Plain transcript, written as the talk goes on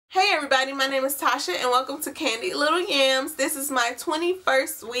Hey everybody, my name is Tasha and welcome to Candied Little Yams. This is my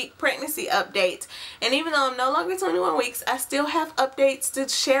 21st week pregnancy update. And even though I'm no longer 21 weeks, I still have updates to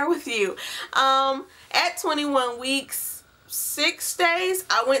share with you. At 21 weeks, 6 days,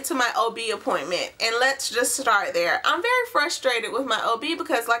 I went to my OB appointment. And let's just start there. I'm very frustrated with my OB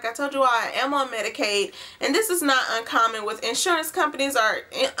because like I told you all, I am on Medicaid. And this is not uncommon with insurance companies or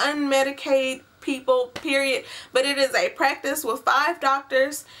unmedicaid people, period. But it is a practice with 5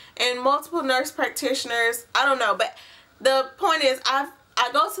 doctors and multiple nurse practitioners. I don't know, but the point is I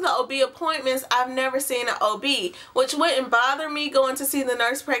go to the OB appointments. I've never seen an OB, which wouldn't bother me going to see the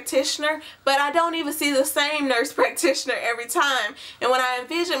nurse practitioner, but I don't even see the same nurse practitioner every time. And when I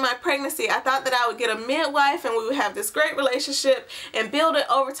envisioned my pregnancy, I thought that I would get a midwife and we would have this great relationship and build it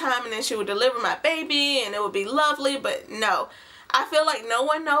over time, and then she would deliver my baby and it would be lovely. But no, I feel like no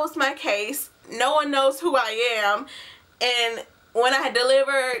one knows my case. No one knows who I am, and when I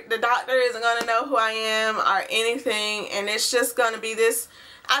deliver, the doctor isn't going to know who I am or anything, and it's just going to be this.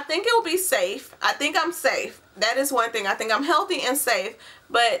 I think it will be safe. I think I'm safe. That is one thing. I think I'm healthy and safe,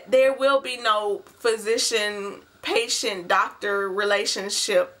 but there will be no physician-patient-doctor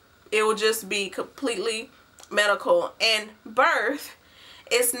relationship. It will just be completely medical, and birth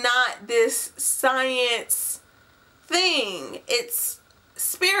is not this science thing. It's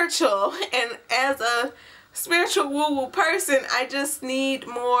spiritual, and as a spiritual woo-woo person, I just need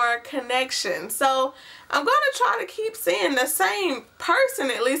more connection. So I'm gonna try to keep seeing the same person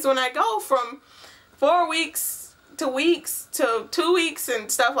at least when I go from 4 weeks to 2 weeks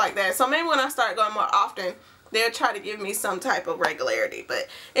and stuff like that. So maybe when I start going more often, they'll try to give me some type of regularity, but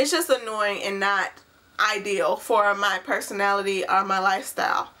it's just annoying and not ideal for my personality or my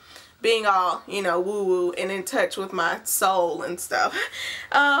lifestyle, being all, you know, woo-woo and in touch with my soul and stuff.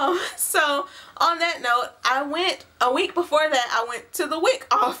 So on that note, I went a week before that, I went to the WIC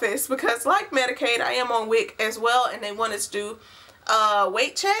office because like Medicaid, I am on WIC as well, and they wanted to do a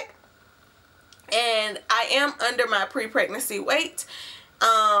weight check. And I am under my pre-pregnancy weight,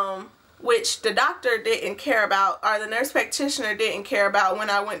 which the doctor didn't care about, or the nurse practitioner didn't care about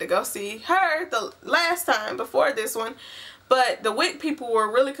when I went to go see her the last time before this one. But the WIC people were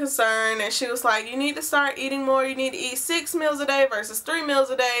really concerned, and she was like, you need to start eating more. You need to eat 6 meals a day versus 3 meals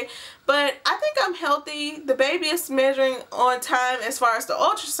a day. But I think I'm healthy. The baby is measuring on time as far as the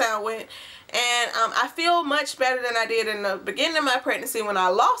ultrasound went. And I feel much better than I did in the beginning of my pregnancy when I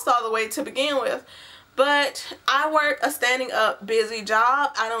lost all the weight to begin with. But I work a standing up busy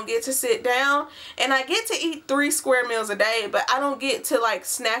job. I don't get to sit down, and I get to eat 3 square meals a day, but I don't get to like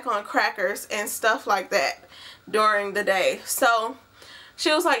snack on crackers and stuff like that during the day. So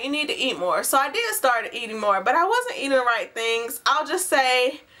she was like, you need to eat more. So I did start eating more, but I wasn't eating the right things. I'll just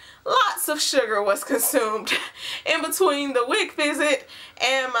say lots of sugar was consumed in between the WIC visit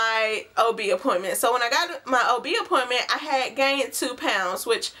and my OB appointment. So when I got my OB appointment, I had gained 2 pounds,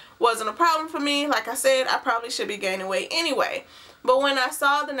 which wasn't a problem for me. Like I said, I probably should be gaining weight anyway. But when I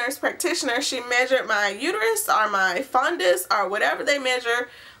saw the nurse practitioner, she measured my uterus or my fundus or whatever they measure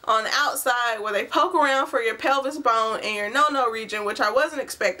on the outside where they poke around for your pelvis bone and your no-no region, which I wasn't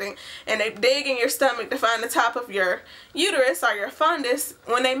expecting, and they dig in your stomach to find the top of your uterus or your fundus.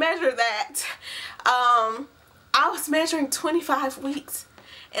 When they measure that, I was measuring 25 weeks,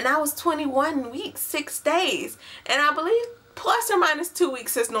 and I was 21 weeks, 6 days, and I believe plus or minus 2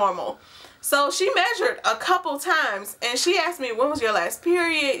 weeks is normal. So she measured a couple times, and she asked me, when was your last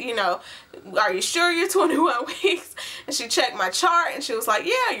period? You know, are you sure you're 21 weeks? And she checked my chart, and she was like,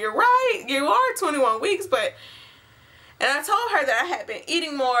 yeah, you're right. You are 21 weeks. But, and I told her that I had been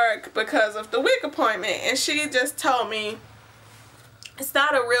eating more because of the WIC appointment, and she just told me it's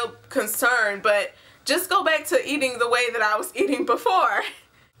not a real concern, but just go back to eating the way that I was eating before.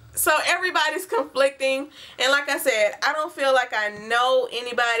 So everybody's conflicting, and like I said, I don't feel like I know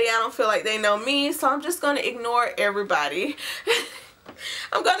anybody. I don't feel like they know me, so I'm just going to ignore everybody.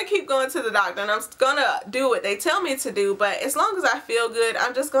 I'm going to keep going to the doctor, and I'm going to do what they tell me to do, but as long as I feel good,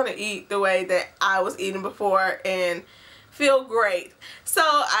 I'm just going to eat the way that I was eating before and feel great. So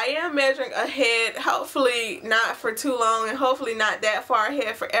I am measuring ahead, hopefully not for too long, and hopefully not that far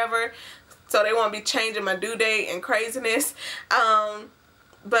ahead forever, so they won't be changing my due date and craziness.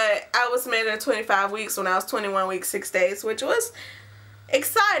 But I was measuring 25 weeks when I was 21 weeks, 6 days, which was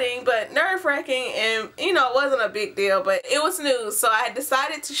exciting but nerve-wracking, and you know, it wasn't a big deal, but it was news, so I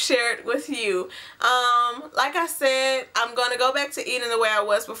decided to share it with you. Like I said, I'm going to go back to eating the way I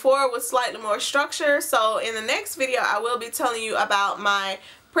was before with slightly more structure. So in the next video, I will be telling you about my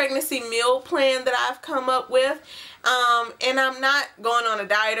pregnancy meal plan that I've come up with. And I'm not going on a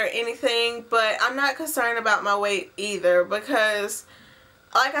diet or anything, but I'm not concerned about my weight either, because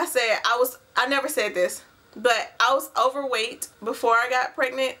like I said, I never said this, but I was overweight before I got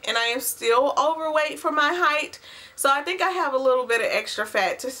pregnant, and I am still overweight for my height. So I think I have a little bit of extra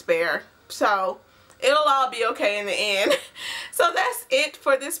fat to spare. So it'll all be okay in the end. So that's it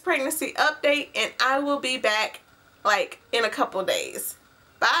for this pregnancy update, and I will be back like in a couple days.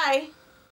 Bye.